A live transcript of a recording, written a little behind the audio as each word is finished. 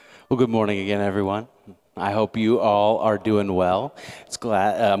Well, good morning again, everyone. I hope you all are doing well.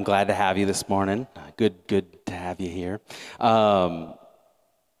 I'm glad to have you this morning. Good to have you here.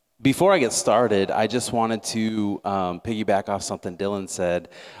 Before I get started, I just wanted to piggyback off something Dylan said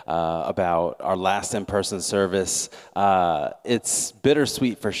about our last in-person service. It's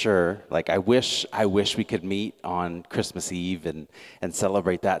bittersweet for sure. Like I wish we could meet on Christmas Eve and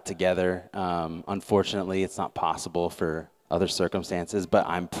celebrate that together. Unfortunately, it's not possible for other circumstances, but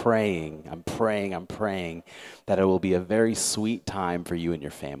I'm praying that it will be a very sweet time for you and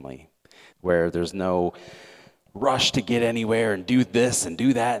your family, where there's no rush to get anywhere and do this and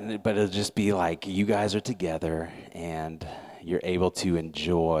do that, but it'll just be like you guys are together and you're able to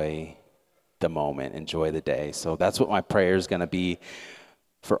enjoy the moment, enjoy the day. So that's what my prayer is going to be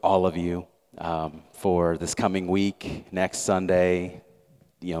for all of you for this coming week, next Sunday,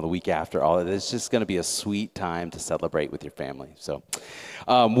 the week after, all of this. It's just going to be a sweet time to celebrate with your family. So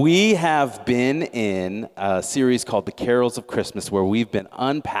we have been in a series called The Carols of Christmas, where we've been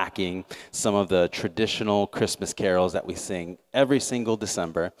unpacking some of the traditional Christmas carols that we sing every single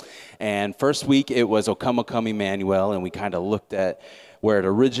December. And first week it was O Come, O Come, Emmanuel, and we kind of looked at where it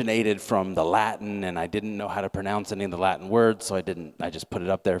originated from the Latin, and I didn't know how to pronounce any of the Latin words, so I just put it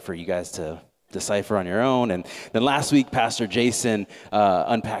up there for you guys to decipher on your own. And then last week, Pastor Jason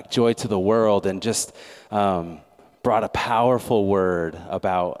unpacked Joy to the World and just brought a powerful word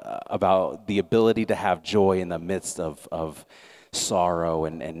about the ability to have joy in the midst of sorrow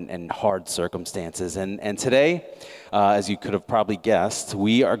and hard circumstances. And today, as you could have probably guessed,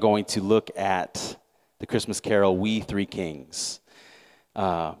 we are going to look at the Christmas carol, We Three Kings.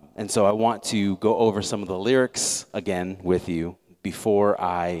 And so I want to go over some of the lyrics again with you before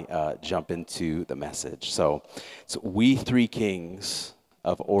I jump into the message. So we three kings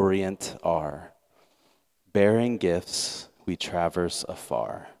of Orient are, bearing gifts we traverse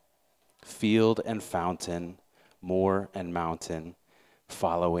afar, field and fountain, moor and mountain,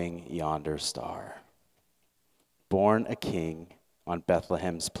 following yonder star. Born a king on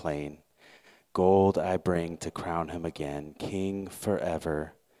Bethlehem's plain, gold I bring to crown him again, king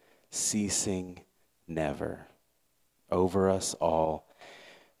forever, ceasing never, over us all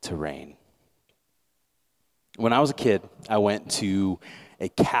to reign. When I was a kid, I went to a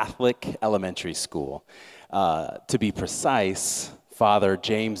Catholic elementary school. To be precise, Father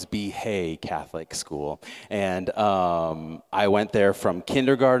James B. Hay Catholic School. And I went there from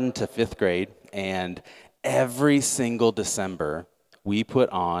kindergarten to fifth grade, and every single December, we put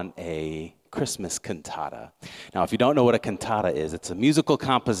on a Christmas cantata. Now, if you don't know what a cantata is, it's a musical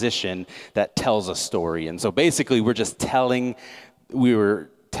composition that tells a story. And so basically, we were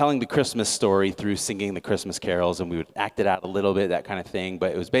telling the Christmas story through singing the Christmas carols, and we would act it out a little bit, that kind of thing.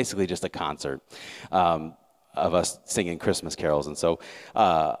 But it was basically just a concert of us singing Christmas carols. And so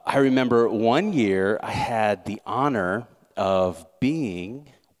I remember one year I had the honor of being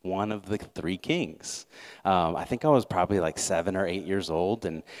one of the three kings. I think I was probably like 7 or 8 years old,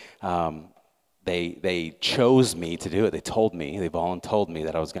 and they chose me to do it. They voluntold me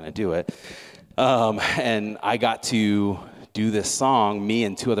that I was going to do it. And I got to do this song, me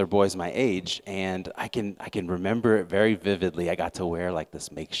and two other boys my age, and I can remember it very vividly. I got to wear like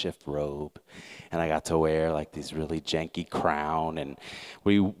this makeshift robe, and I got to wear like these really janky crown, and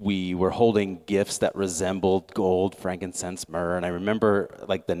we were holding gifts that resembled gold, frankincense, myrrh. And I remember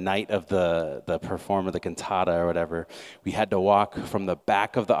like the night of the perform of the cantata or whatever, we had to walk from the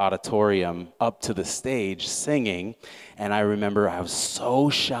back of the auditorium up to the stage singing. And I remember I was so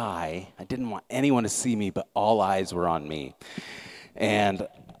shy. I didn't want anyone to see me, but all eyes were on me. And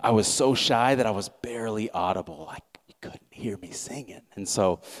I was so shy that I was barely audible. You couldn't hear me singing. And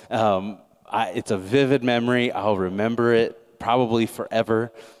so it's a vivid memory. I'll remember it probably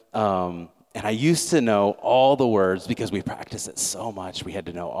forever. And I used to know all the words because we practiced it so much. We had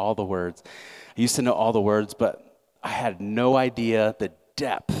to know all the words. I used to know all the words, but I had no idea the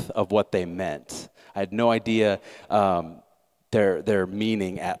depth of what they meant. I had no idea their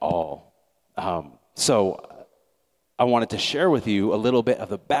meaning at all. So I wanted to share with you a little bit of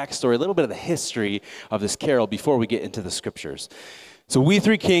the backstory, a little bit of the history of this carol before we get into the scriptures. So We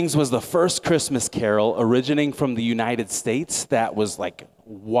Three Kings was the first Christmas carol originating from the United States that was like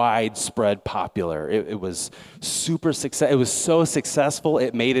widespread popular. It was super success. It was so successful,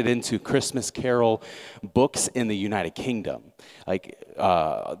 it made it into Christmas carol books in the United Kingdom. Like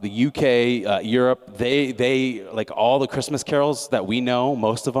the UK, Europe, they like all the Christmas carols that we know,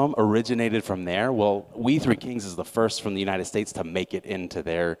 most of them originated from there. Well, We Three Kings is the first from the United States to make it into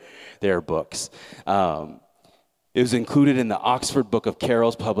their books. It was included in the Oxford Book of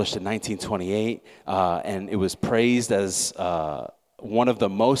Carols, published in 1928, and it was praised as one of the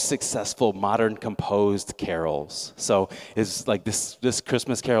most successful modern composed carols. So it's like this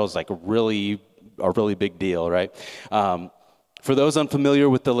Christmas carol is like a really big deal, right? For those unfamiliar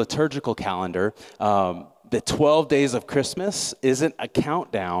with the liturgical calendar, the 12 days of Christmas isn't a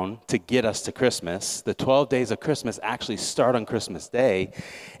countdown to get us to Christmas. The 12 days of Christmas actually start on Christmas Day,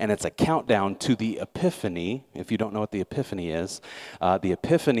 and it's a countdown to the Epiphany. If you don't know what the Epiphany is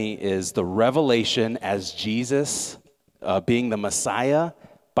the revelation as Jesus being the Messiah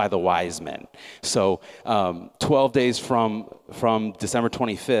by the wise men. So 12 days from December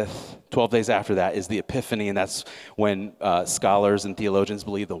 25th, 12 days after that is the Epiphany, and that's when scholars and theologians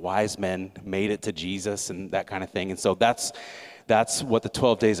believe the wise men made it to Jesus and that kind of thing. And so that's what the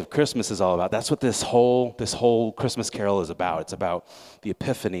 12 days of Christmas is all about. That's what this whole Christmas carol is about. It's about the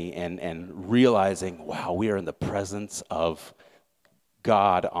Epiphany and realizing, wow, we are in the presence of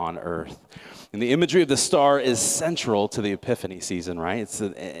God on earth. And the imagery of the star is central to the Epiphany season, right?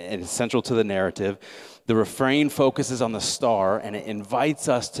 It's central to the narrative. The refrain focuses on the star, and it invites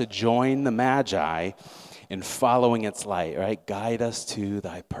us to join the Magi in following its light, right? Guide us to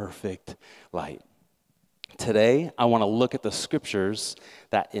thy perfect light. Today, I want to look at the scriptures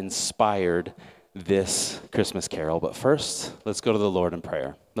that inspired this Christmas carol. But first, let's go to the Lord in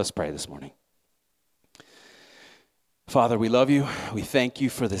prayer. Let's pray this morning. Father, we love you. We thank you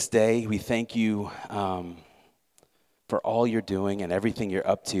for this day. We thank you for all you're doing and everything you're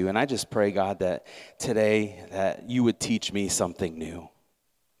up to. And I just pray, God, that today that you would teach me something new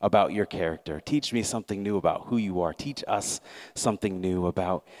about your character. Teach me something new about who you are. Teach us something new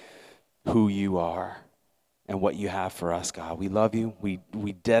about who you are and what you have for us, God. We love you.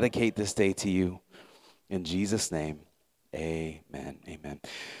 We dedicate this day to you. In Jesus' name, amen. Amen.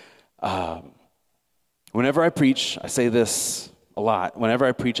 Whenever I preach, I say this a lot. Whenever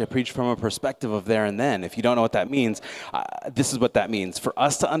I preach from a perspective of there and then. If you don't know what that means, this is what that means. For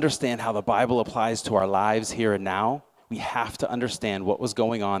us to understand how the Bible applies to our lives here and now, we have to understand what was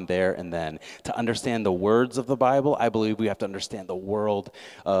going on there and then. To understand the words of the Bible, I believe we have to understand the world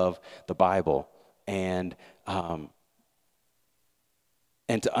of the Bible. And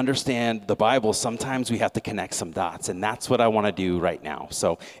to understand the Bible, sometimes we have to connect some dots, and that's what I want to do right now.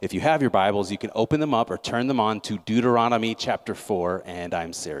 So if you have your Bibles, you can open them up or turn them on to Deuteronomy chapter 4, and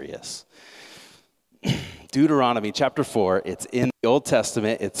I'm serious. Deuteronomy chapter 4, it's in the Old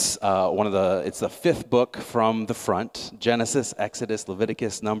Testament. It's it's the fifth book from the front: Genesis, Exodus,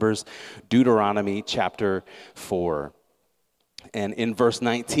 Leviticus, Numbers, Deuteronomy chapter 4. And in verse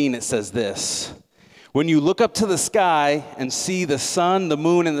 19, it says this: when you look up to the sky and see the sun, the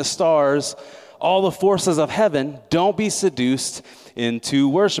moon, and the stars, all the forces of heaven, don't be seduced into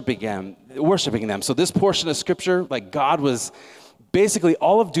worshiping them. So this portion of scripture, like God was, basically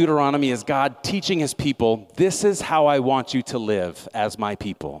all of Deuteronomy is God teaching his people, this is how I want you to live as my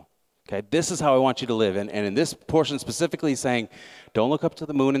people. Okay, this is how I want you to live. And in this portion specifically saying, don't look up to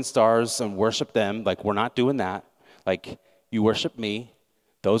the moon and stars and worship them. Like, we're not doing that. Like, you worship me.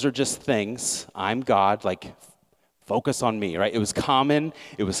 Those are just things. I'm God. Like, focus on me, right? It was common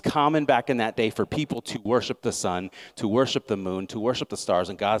back in that day for people to worship the sun, to worship the moon, to worship the stars.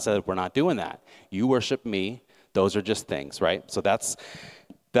 And God said, we're not doing that. You worship me. Those are just things, right? So that's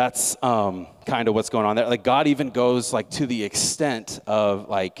kind of what's going on there. Like, God even goes like to the extent of,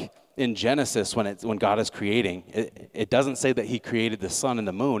 like, in Genesis, when God is creating, it doesn't say that he created the sun and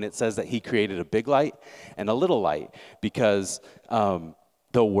the moon. It says that he created a big light and a little light, because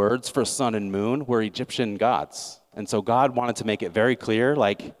the words for sun and moon were Egyptian gods. And so God wanted to make it very clear,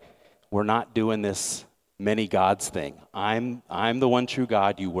 like, we're not doing this many gods thing. I'm the one true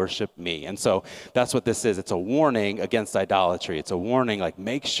God. You worship me. And so that's what this is. It's a warning against idolatry. It's a warning, like,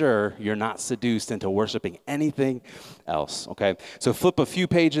 make sure you're not seduced into worshiping anything else, okay? So flip a few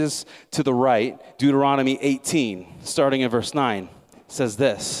pages to the right, Deuteronomy 18, starting in verse 9, says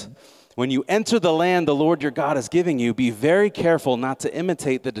this: when you enter the land the Lord your God is giving you, be very careful not to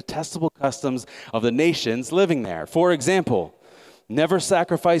imitate the detestable customs of the nations living there. For example, never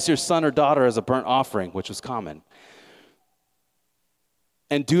sacrifice your son or daughter as a burnt offering, which was common.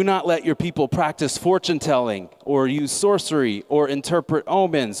 And do not let your people practice fortune-telling or use sorcery or interpret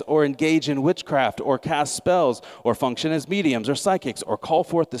omens or engage in witchcraft or cast spells or function as mediums or psychics or call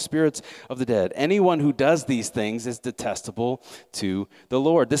forth the spirits of the dead. Anyone who does these things is detestable to the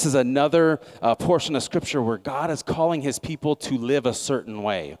Lord. This is another portion of Scripture where God is calling his people to live a certain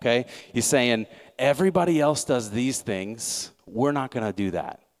way, okay? He's saying, everybody else does these things. We're not going to do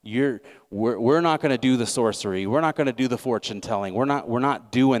that. We're not going to do the sorcery. We're not going to do the fortune telling. We're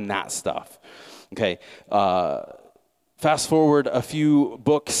not doing that stuff. Okay. Fast forward a few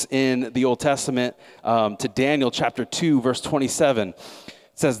books in the Old Testament to Daniel chapter 2, verse 27. It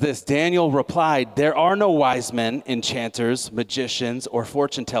says this: Daniel replied, "There are no wise men, enchanters, magicians, or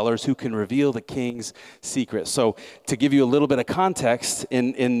fortune tellers who can reveal the king's secret." So to give you a little bit of context,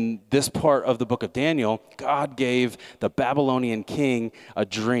 in this part of the book of Daniel, God gave the Babylonian king a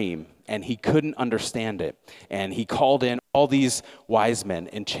dream, and he couldn't understand it. And he called in all these wise men,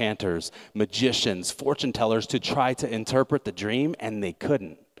 enchanters, magicians, fortune tellers to try to interpret the dream, and they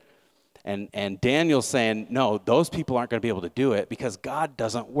couldn't. And Daniel's saying, no, those people aren't going to be able to do it because God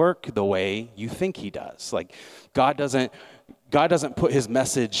doesn't work the way you think he does. Like, God doesn't put his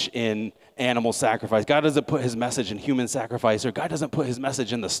message in animal sacrifice. God doesn't put his message in human sacrifice, or God doesn't put his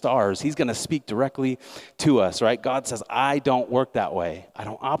message in the stars. He's going to speak directly to us, right? God says, I don't work that way. I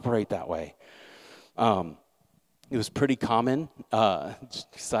don't operate that way. It was pretty common,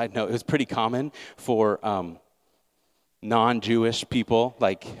 side note, it was pretty common for non-Jewish people,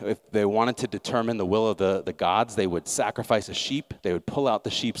 like if they wanted to determine the will of the gods, they would sacrifice a sheep, they would pull out the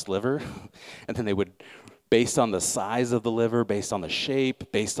sheep's liver, and then they would, based on the size of the liver, based on the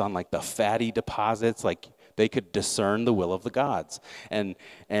shape, based on like the fatty deposits, like they could discern the will of the gods. And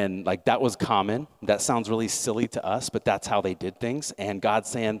like that was common. That sounds really silly to us, but that's how they did things. And God's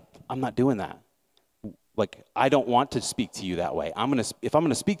saying, I'm not doing that. Like, I don't want to speak to you that way. If I'm going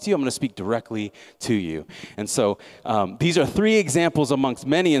to speak to you, I'm going to speak directly to you. And so these are three examples amongst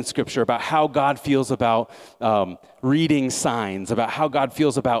many in Scripture about how God feels about reading signs, about how God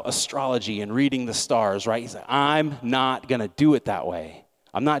feels about astrology and reading the stars, right? He's like, I'm not going to do it that way.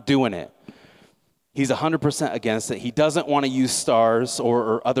 I'm not doing it. He's 100% against it. He doesn't want to use stars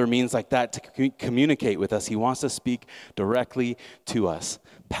or other means like that to communicate with us. He wants to speak directly to us.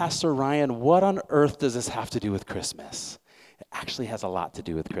 Pastor Ryan, what on earth does this have to do with Christmas? It actually has a lot to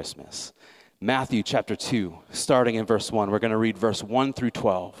do with Christmas. Matthew chapter 2, starting in verse 1. We're going to read verse 1 through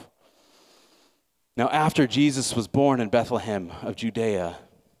 12. Now, after Jesus was born in Bethlehem of Judea,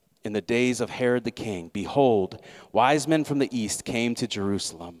 in the days of Herod the king, behold, wise men from the east came to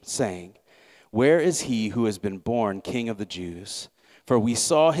Jerusalem, saying, "Where is he who has been born King of the Jews? For we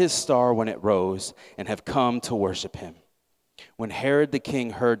saw his star when it rose and have come to worship him." When Herod the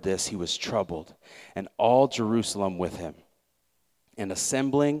king heard this, he was troubled, and all Jerusalem with him. And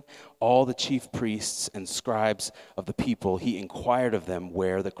assembling all the chief priests and scribes of the people, he inquired of them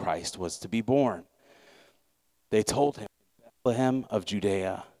where the Christ was to be born. They told him, "Bethlehem of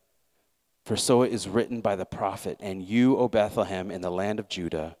Judea, for so it is written by the prophet, and you, O Bethlehem, in the land of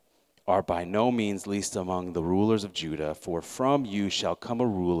Judah, are by no means least among the rulers of Judah, for from you shall come a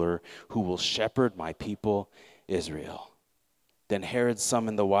ruler who will shepherd my people Israel." Then Herod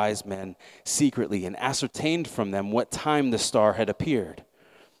summoned the wise men secretly and ascertained from them what time the star had appeared.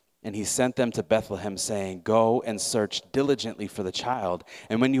 And he sent them to Bethlehem, saying, "Go and search diligently for the child,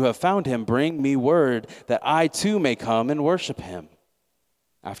 and when you have found him, bring me word that I too may come and worship him."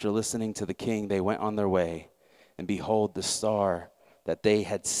 After listening to the king, they went on their way, and behold, the star that they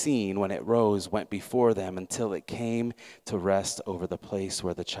had seen when it rose went before them until it came to rest over the place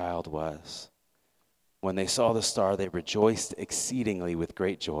where the child was. When they saw the star, they rejoiced exceedingly with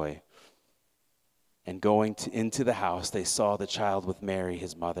great joy. And going into the house, they saw the child with Mary,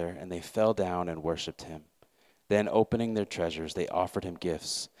 his mother, and they fell down and worshipped him. Then, opening their treasures, they offered him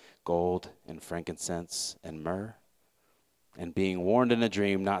gifts, gold and frankincense and myrrh. And being warned in a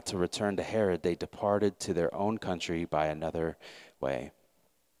dream not to return to Herod, they departed to their own country by another way.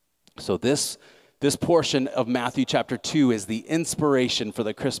 So this portion of Matthew chapter 2 is the inspiration for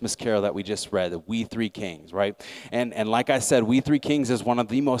the Christmas carol that we just read, the We Three Kings, right? And like I said, We Three Kings is one of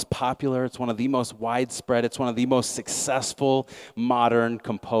the most popular, it's one of the most widespread, it's one of the most successful modern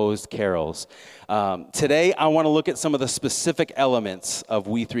composed carols. Today, I want to look at some of the specific elements of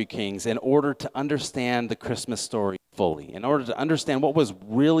We Three Kings in order to understand the Christmas story fully, in order to understand what was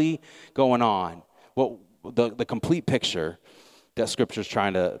really going on, what the complete picture that Scripture's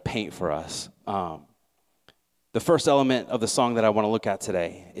trying to paint for us. The first element of the song that I want to look at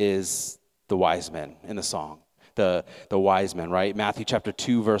today is the wise men in the song. The wise men, right? Matthew chapter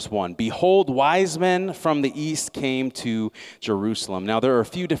 2, verse 1. "Behold, wise men from the east came to Jerusalem." Now, there are a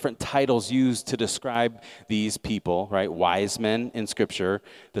few different titles used to describe these people, right? Wise men in Scripture.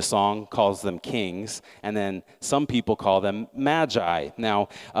 The song calls them kings, and then some people call them magi. Now,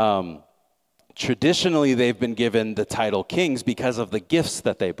 traditionally, they've been given the title kings because of the gifts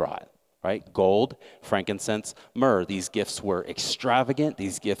that they brought, right? Gold, frankincense, myrrh. These gifts were extravagant.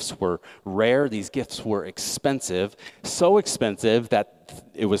 These gifts were rare. These gifts were expensive, so expensive that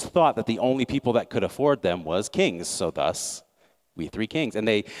it was thought that the only people that could afford them was kings. So thus, We three kings. And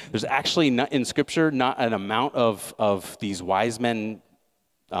there's actually not, in Scripture, not an amount of these wise men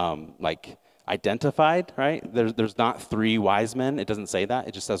like identified, right? There's not three wise men. It doesn't say that.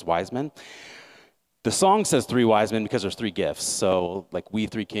 It just says wise men. The song says three wise men because there's three gifts. So like we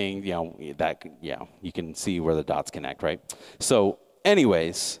three kings, you can see where the dots connect, right? So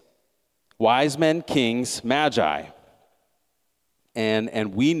anyways, wise men, kings, magi.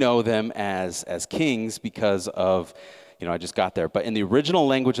 And we know them as kings because of, I just got there. But in the original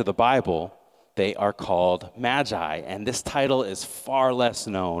language of the Bible, they are called magi. And this title is far less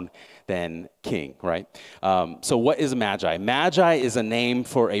known than king, right? So what is a magi? Magi is a name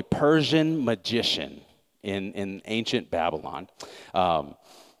for a Persian magician in ancient Babylon.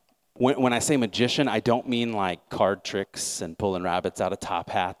 When I say magician, I don't mean like card tricks and pulling rabbits out of top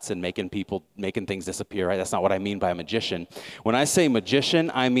hats and making things disappear, right? That's not what I mean by a magician. When I say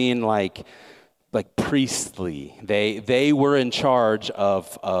magician, I mean like priestly. They were in charge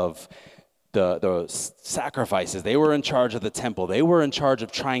of the sacrifices. They were in charge of the temple. They were in charge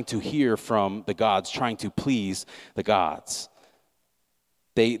of trying to hear from the gods, trying to please the gods.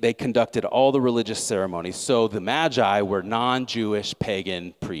 They conducted all the religious ceremonies. So the magi were non-Jewish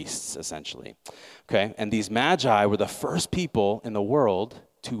pagan priests, essentially. Okay? And these magi were the first people in the world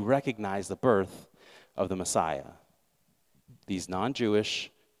to recognize the birth of the Messiah. These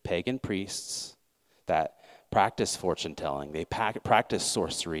non-Jewish pagan priests that practiced fortune telling, they practiced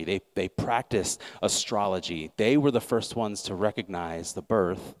sorcery, they practiced astrology. They were the first ones to recognize the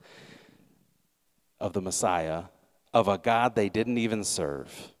birth of the Messiah, of a God they didn't even serve.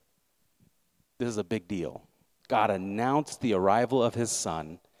 This is a big deal. God announced the arrival of his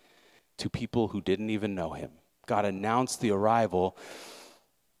son to people who didn't even know him. God announced the arrival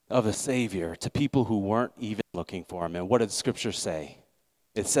of a Savior to people who weren't even looking for him. And what did Scripture say?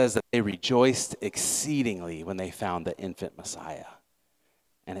 It says that they rejoiced exceedingly when they found the infant Messiah.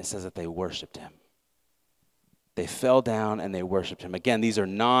 And it says that they worshiped him. They fell down and they worshiped him. Again, these are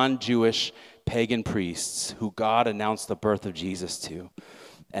non-Jewish pagan priests who God announced the birth of Jesus to.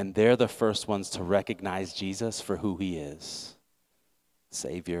 And they're the first ones to recognize Jesus for who he is.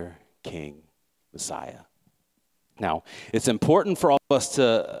 Savior, King, Messiah. Now, it's important for all of us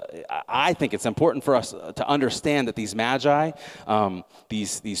I think it's important for us to understand that these magi,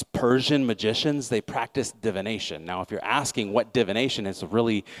 these Persian magicians, they practiced divination. Now, if you're asking what divination is, a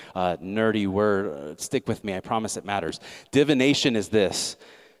really nerdy word, stick with me, I promise it matters. Divination is this: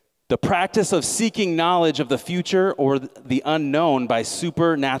 the practice of seeking knowledge of the future or the unknown by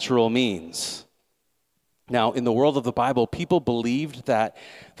supernatural means. Now, in the world of the Bible, people believed that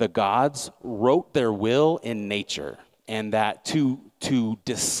the gods wrote their will in nature, and that to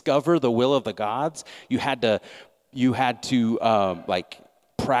discover the will of the gods, you had to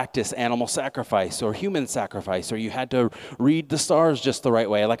practice animal sacrifice or human sacrifice, or you had to read the stars just the right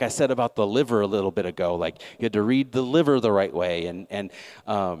way. Like I said about the liver a little bit ago, like you had to read the liver the right way, and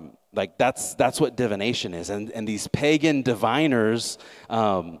that's what divination is. And these pagan diviners,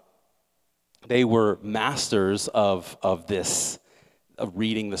 they were masters of this, of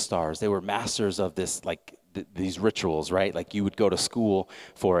reading the stars. They were masters of this, these rituals, right? Like you would go to school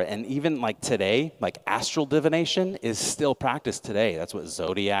for it. And even like today, like astral divination is still practiced today. That's what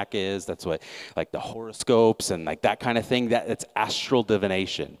zodiac is. That's what like the horoscopes and like that kind of thing. It's astral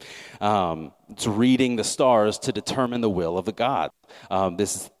divination. It's reading the stars to determine the will of the God.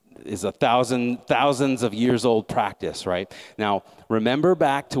 This is thousands of years old practice, right? Now, remember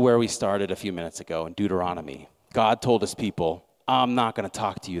back to where we started a few minutes ago in Deuteronomy. God told his people, I'm not going to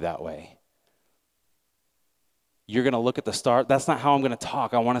talk to you that way. You're going to look at the star. That's not how I'm going to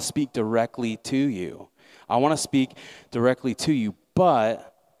talk. I want to speak directly to you. I want to speak directly to you,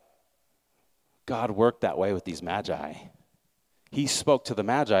 but God worked that way with these magi. He spoke to the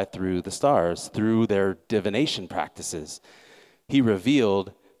magi through the stars, through their divination practices. He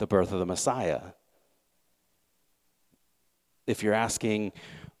revealed the birth of the Messiah. If you're asking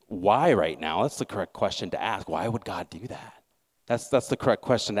why right now, that's the correct question to ask. Why would God do that? That's the correct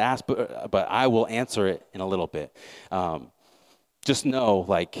question to ask, but I will answer it in a little bit. Just know,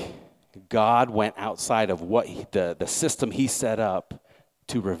 like, God went outside of what the system he set up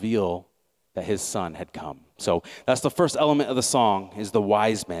to reveal that his son had come. So that's the first element of the song, is the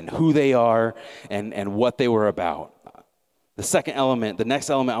wise men, who they are and what they were about. The second element, the next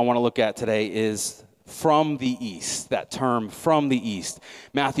element I want to look at today is from the east, that term from the east.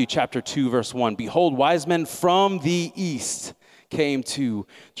 Matthew chapter 2, verse 1, behold, wise men from the east came to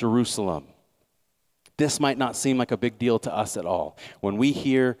Jerusalem. This might not seem like a big deal to us at all. When we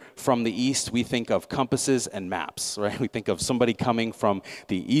hear from the east, we think of compasses and maps, right? We think of somebody coming from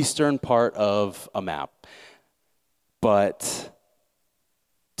the eastern part of a map. But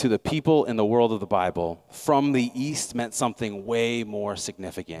to the people in the world of the Bible, from the east meant something way more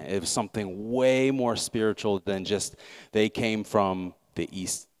significant. It was something way more spiritual than just they came from the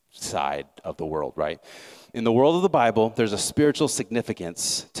east side of the world, right? In the world of the Bible, there's a spiritual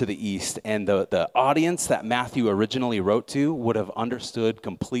significance to the east, and the audience that Matthew originally wrote to would have understood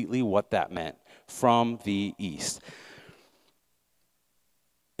completely what that meant, from the east.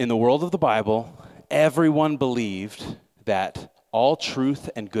 In the world of the Bible, everyone believed that all truth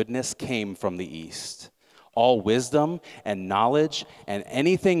and goodness came from the east. All wisdom and knowledge and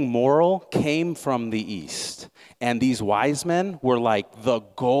anything moral came from the east. And these wise men were like the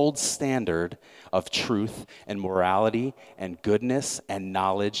gold standard of truth and morality and goodness and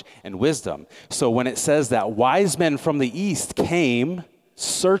knowledge and wisdom. So when it says that wise men from the east came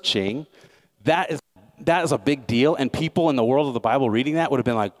searching, that is a big deal. And people in the world of the Bible reading that would have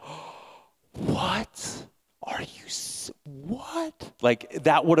been like, what? Are you what? Like,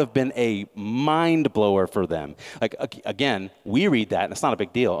 that would have been a mind blower for them. Like, again, we read that and it's not a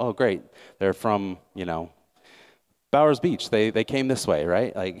big deal. Oh, great. They're from, Bowers Beach. They came this way,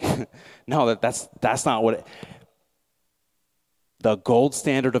 right? Like, no, that's not what the gold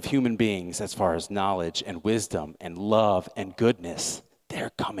standard of human beings as far as knowledge and wisdom and love and goodness,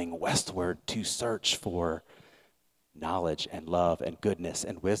 they're coming westward to search for knowledge and love and goodness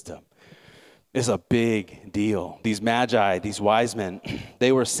and wisdom. Is a big deal. These magi, these wise men,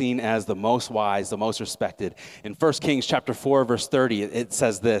 they were seen as the most wise, the most respected. In 1 Kings chapter 4, verse 30, it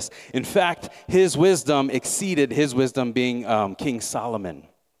says this: in fact, his wisdom being King Solomon.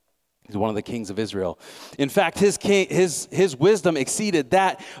 He's one of the kings of Israel. In fact, his wisdom exceeded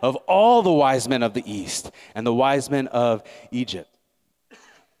that of all the wise men of the East and the wise men of Egypt.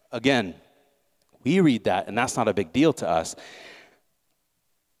 Again, we read that, and that's not a big deal to us.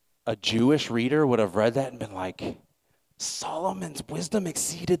 A Jewish reader would have read that and been like, Solomon's wisdom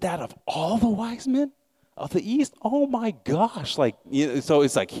exceeded that of all the wise men of the East? Oh my gosh. So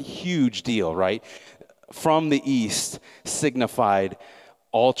it's like a huge deal, right? From the East signified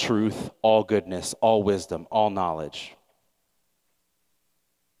all truth, all goodness, all wisdom, all knowledge.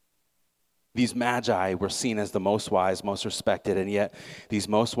 These magi were seen as the most wise, most respected, and yet these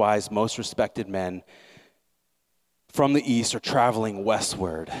most wise, most respected men from the east are traveling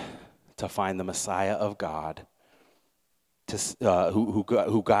westward to find the Messiah of God,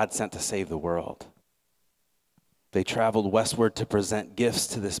 who God sent to save the world. They traveled westward to present gifts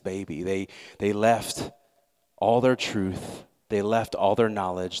to this baby. They left all their truth. They left all their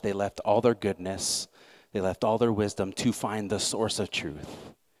knowledge. They left all their goodness. They left all their wisdom to find the source of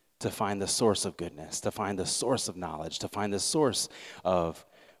truth, to find the source of goodness, to find the source of knowledge, to find the source of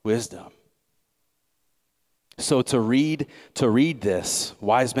wisdom. So to read this,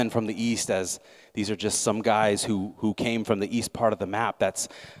 wise men from the east, as these are just some guys who came from the east part of the map, that's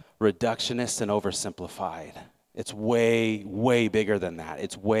reductionist and oversimplified. It's way, way bigger than that.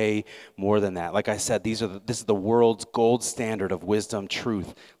 It's way more than that. Like I said, this is the world's gold standard of wisdom,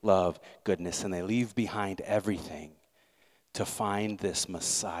 truth, love, goodness, and they leave behind everything to find this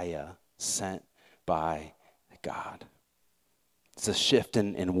Messiah sent by God. It's a shift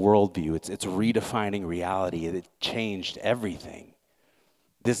in worldview. It's redefining reality. It changed everything.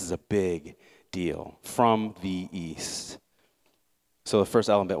 This is a big deal. From the east. So the first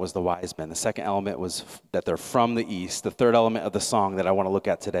element was the wise men. The second element was that they're from the east. The third element of the song that I want to look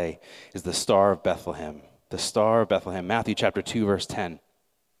at today is the Star of Bethlehem. The Star of Bethlehem. Matthew chapter 2, verse 10.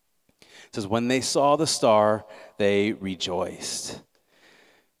 It says, when they saw the star, they rejoiced.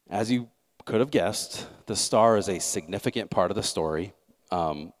 As you could have guessed, the star is a significant part of the story.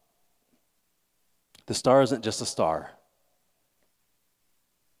 The star isn't just a star.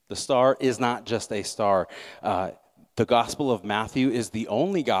 The star is not just a star. The Gospel of Matthew is the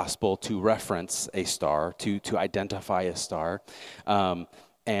only gospel to reference a star, to identify a star.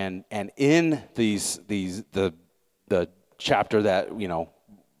 And in the chapter that,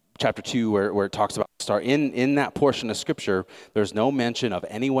 chapter 2, where it talks about the star, in that portion of Scripture, there's no mention of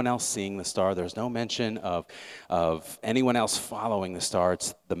anyone else seeing the star. There's no mention of anyone else following the star.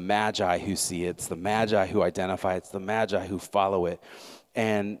 It's the Magi who see it. It's the Magi who identify it. It's the Magi who follow it.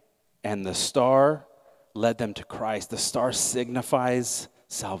 And the star led them to Christ. The star signifies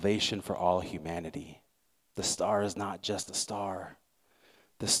salvation for all humanity. The star is not just a star.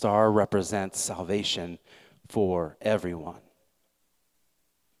 The star represents salvation for everyone.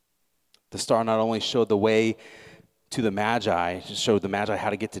 The star not only showed the way to the Magi, showed the Magi how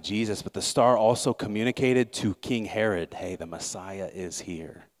to get to Jesus, but the star also communicated to King Herod, hey, the Messiah is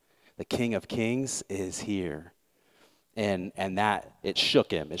here. The King of Kings is here. And that it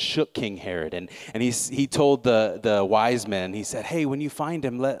shook him. It shook King Herod. And he told the wise men, he said, hey, when you find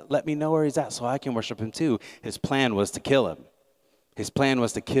him, let me know where he's at so I can worship him too. His plan was to kill him. His plan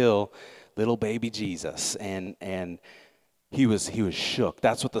was to kill little baby Jesus. And he was shook.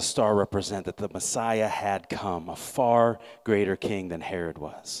 That's what the star represented. The Messiah had come, a far greater king than Herod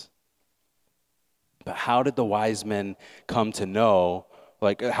was. But how did the wise men come to know?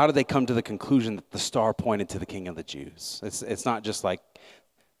 Like, how did they come to the conclusion that the star pointed to the King of the Jews? It's not just like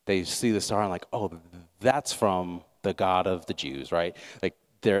they see the star and like, oh, that's from the God of the Jews, right? Like,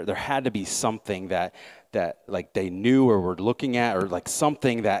 there had to be something that like they knew or were looking at, or like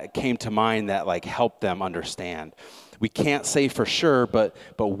something that came to mind that like helped them understand. We can't say for sure, but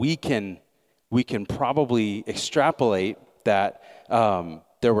we can probably extrapolate that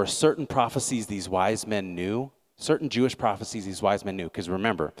there were certain prophecies these wise men knew. Certain Jewish prophecies these wise men knew, because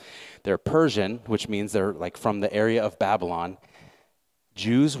remember, they're Persian, which means they're like from the area of Babylon.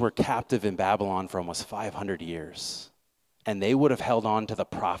 Jews were captive in Babylon for almost 500 years, and they would have held on to the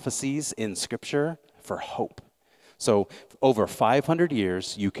prophecies in Scripture for hope. So over 500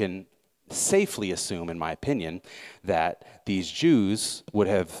 years, you can safely assume, in my opinion, that these Jews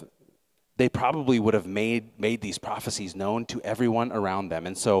they probably would have made these prophecies known to everyone around them.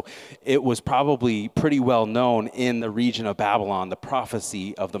 And so it was probably pretty well known in the region of Babylon, the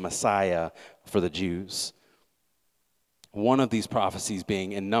prophecy of the Messiah for the Jews. One of these prophecies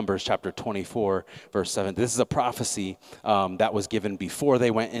being in Numbers chapter 24, verse 7. This is a prophecy that was given before they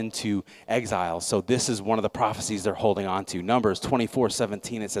went into exile. So this is one of the prophecies they're holding on to. Numbers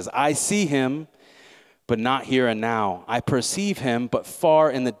 24:17, it says, I see him, but not here and now. I perceive him, but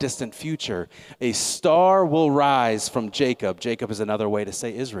far in the distant future. A star will rise from Jacob. Jacob is another way to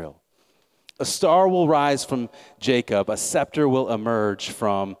say Israel. A star will rise from Jacob. A scepter will emerge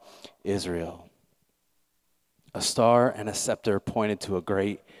from Israel. A star and a scepter pointed to a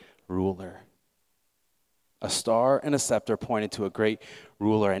great ruler. A star and a scepter pointed to a great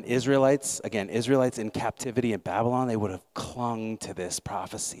ruler. And Israelites in captivity in Babylon, they would have clung to this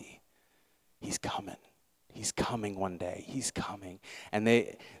prophecy. He's coming. He's coming one day. He's coming.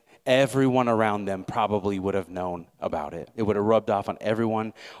 And everyone around them probably would have known about it. It would have rubbed off on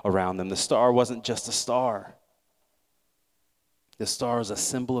everyone around them. The star wasn't just a star. The star is a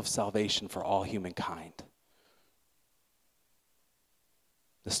symbol of salvation for all humankind.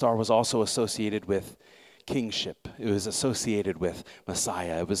 The star was also associated with kingship. It was associated with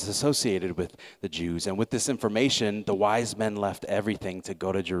Messiah. It was associated with the Jews. And with this information, the wise men left everything to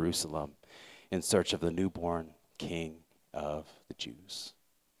go to Jerusalem in search of the newborn King of the Jews.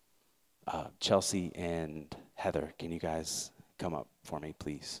 Chelsea and Heather, can you guys come up for me,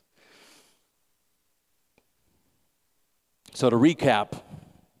 please? So to recap,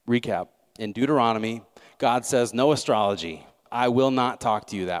 in Deuteronomy, God says, no astrology. I will not talk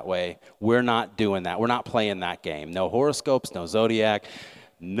to you that way. We're not doing that. We're not playing that game. No horoscopes, no zodiac,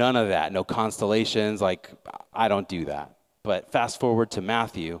 none of that. No constellations. Like, I don't do that. But fast forward to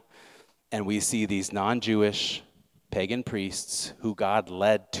Matthew, and we see these non-Jewish pagan priests who God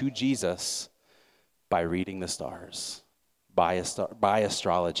led to Jesus by reading the stars, by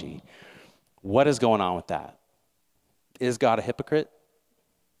astrology. What is going on with that? Is God a hypocrite?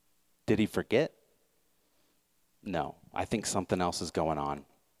 Did he forget? No, I think something else is going on.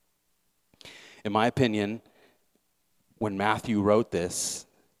 In my opinion, when Matthew wrote this,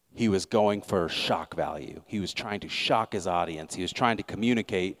 he was going for shock value. He was trying to shock his audience. He was trying to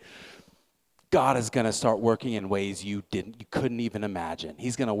communicate, God is going to start working in ways you couldn't even imagine.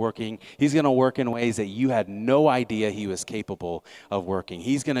 He's going to work in ways that you had no idea he was capable of working.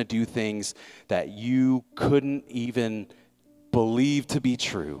 He's going to do things that you couldn't even believe to be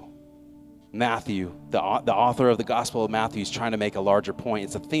true. Matthew, the author of the Gospel of Matthew, is trying to make a larger point.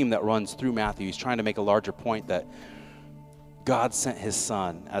 It's a theme that runs through Matthew. He's trying to make a larger point that God sent his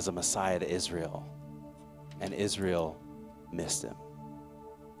son as a Messiah to Israel, and Israel missed him.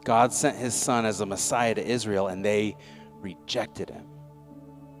 God sent his son as a Messiah to Israel, and they rejected him.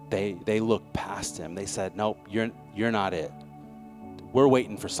 They looked past him. They said, nope, you're not it. We're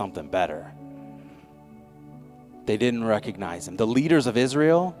waiting for something better. They didn't recognize him. The leaders of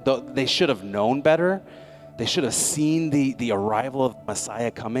Israel, they should have known better. They should have seen the arrival of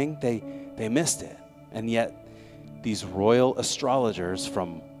Messiah coming. They missed it. And yet, these royal astrologers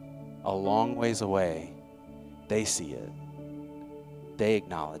from a long ways away, they see it. They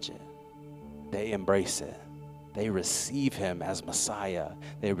acknowledge it. They embrace it. They receive him as Messiah.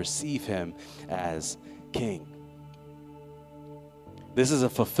 They receive him as King. This is a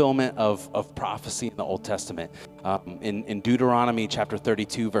fulfillment of prophecy in the Old Testament. In Deuteronomy chapter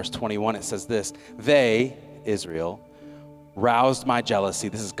 32, verse 21, it says this: they, Israel, roused my jealousy.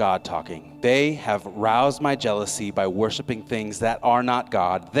 This is God talking. They have roused my jealousy by worshiping things that are not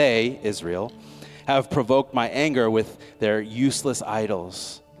God. They, Israel, have provoked my anger with their useless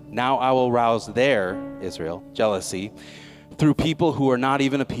idols. Now I will rouse their, Israel, jealousy through people who are not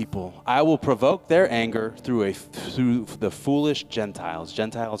even a people. I will provoke their anger through the foolish Gentiles.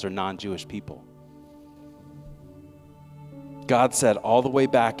 Gentiles are non-Jewish people. God said all the way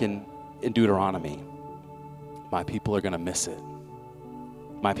back in Deuteronomy, my people are going to miss it.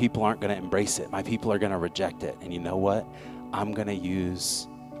 My people aren't going to embrace it. My people are going to reject it. And you know what? I'm going to use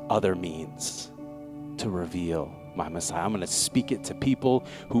other means to reveal my Messiah. I'm going to speak it to people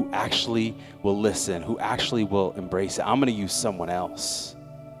who actually will listen, who actually will embrace it. I'm going to use someone else.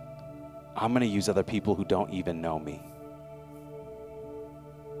 I'm going to use other people who don't even know me.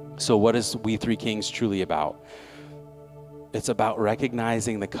 So what is We Three Kings truly about? It's about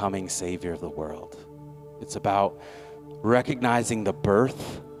recognizing the coming Savior of the world. It's about recognizing the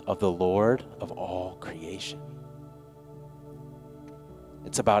birth of the Lord of all creation.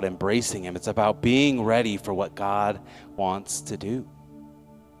 It's about embracing him. It's about being ready for what God wants to do.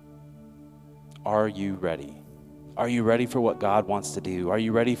 Are you ready? Are you ready for what God wants to do? Are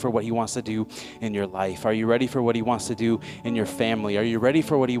you ready for what he wants to do in your life? Are you ready for what he wants to do in your family? Are you ready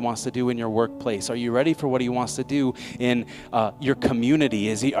for what he wants to do in your workplace? Are you ready for what he wants to do in your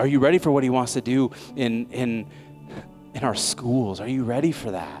community? Are you ready for what he wants to do in our schools? Are you ready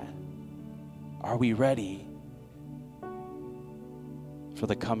for that? Are we ready for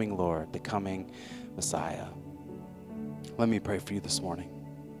the coming Lord, the coming Messiah? Let me pray for you this morning.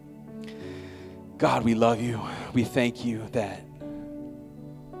 God, we love you. We thank you that,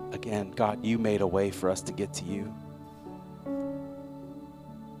 again, God, you made a way for us to get to you.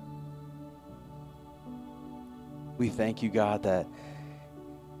 We thank you, God, that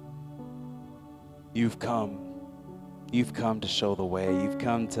you've come to show the way. You've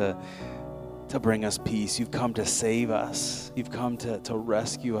come to bring us peace. You've come to save us. You've come to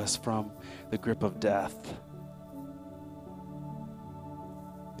rescue us from the grip of death.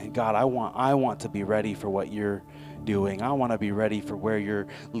 And God, I want to be ready for what you're doing. I want to be ready for where you're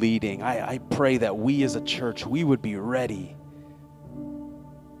leading. I pray that we as a church, we would be ready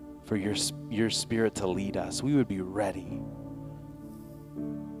for your spirit to lead us. We would be ready.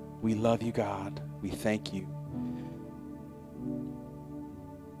 We love you, God. We thank you.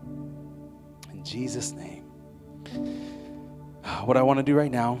 In Jesus' name. What I want to do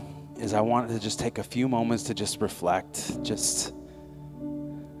right now is I want to just take a few moments to just reflect, just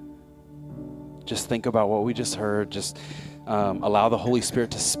think about what we just heard. Just allow the Holy Spirit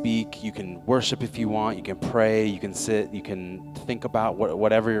to speak. You can worship if you want. You can pray. You can sit. You can think about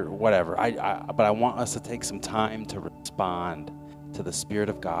whatever. But I want us to take some time to respond to the Spirit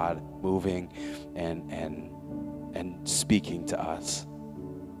of God moving and speaking to us.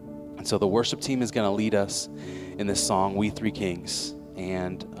 And so the worship team is going to lead us in this song, We Three Kings.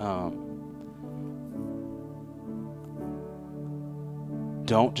 And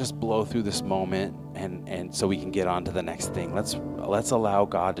don't just blow through this moment and so we can get on to the next thing. Let's allow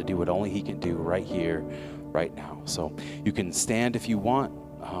God to do what only he can do right here, right now. So you can stand if you want.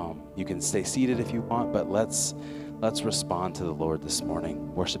 You can stay seated if you want, but let's respond to the Lord this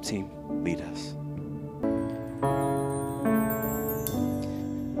morning. Worship team, lead us.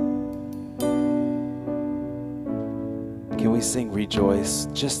 Can we sing Rejoice?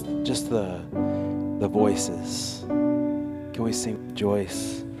 Just the voices. Can we sing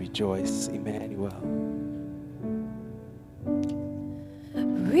Rejoice, Rejoice, Emmanuel?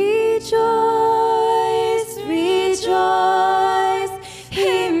 Rejoice, rejoice,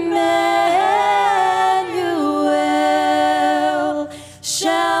 Emmanuel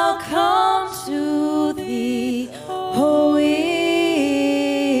shall come to thee, O Israel.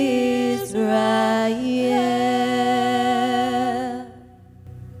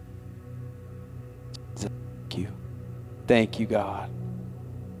 Thank you. Thank you, God.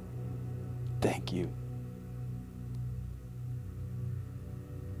 Thank you.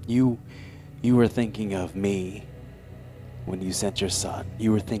 You were thinking of me when you sent your son.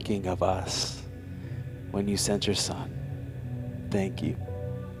 You were thinking of us when you sent your son. Thank you.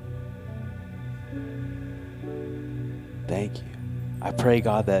 Thank you. I pray,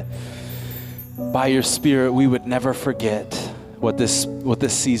 God, that by your Spirit we would never forget what this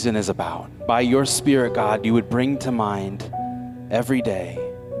season is about. By your Spirit, God, you would bring to mind every day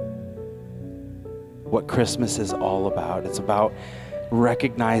what Christmas is all about. It's about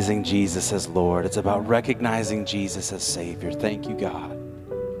recognizing Jesus as Lord. It's about recognizing Jesus as Savior. Thank you, God.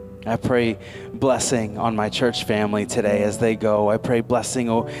 I pray blessing on my church family today as they go. I pray blessing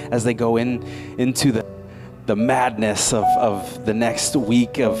as they go into the madness of the next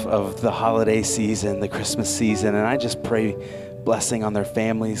week of the holiday season, the Christmas season. And I just pray blessing on their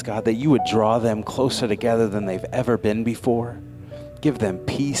families, God, that you would draw them closer together than they've ever been before. Give them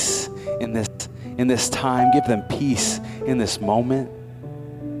peace in this time. Give them peace in this moment.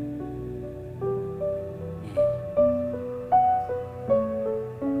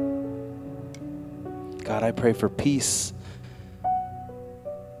 God, I pray for peace.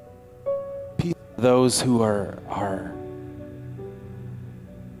 Peace for those who are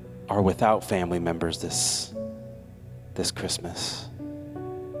without family members this Christmas.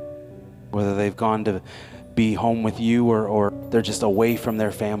 Whether they've gone to be home with you or they're just away from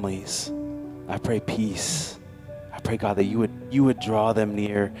their families. I pray peace. I pray, God, that you would draw them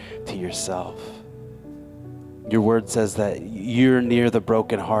near to yourself. Your word says that you're near the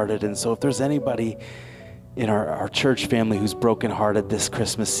brokenhearted. And so if there's anybody in our church family who's brokenhearted this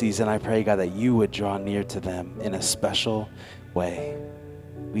Christmas season, I pray, God, that you would draw near to them in a special way.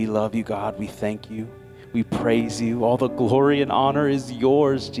 We love you, God. We thank you. We praise you. All the glory and honor is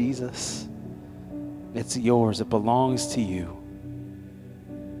yours, Jesus. It's yours. It belongs to you.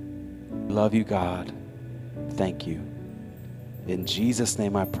 We love you, God. Thank you. In Jesus'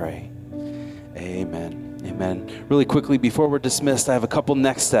 name I pray. Amen. Amen. Really quickly, before we're dismissed, I have a couple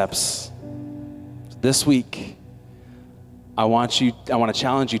next steps. This week, I want to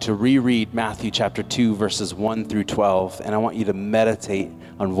challenge you to reread Matthew chapter 2, verses 1 through 12, and I want you to meditate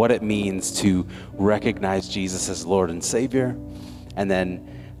on what it means to recognize Jesus as Lord and Savior. And then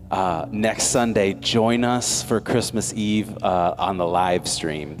next Sunday, join us for Christmas Eve on the live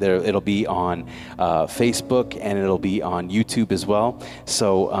stream. It'll be on Facebook and it'll be on YouTube as well.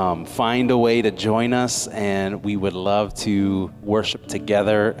 So find a way to join us, and we would love to worship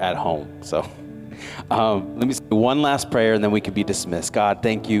together at home. So let me say one last prayer, and then we can be dismissed. God,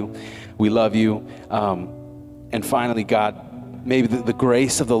 thank you. We love you. And finally, God, may the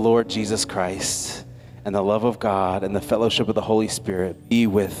grace of the Lord Jesus Christ and the love of God and the fellowship of the Holy Spirit be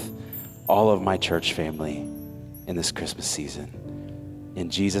with all of my church family in this Christmas season. In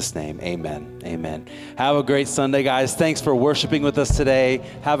Jesus' name, amen. Amen. Have a great Sunday, guys. Thanks for worshiping with us today.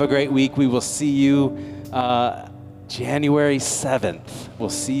 Have a great week. We will see you January 7th. We'll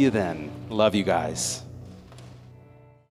see you then. Love you guys.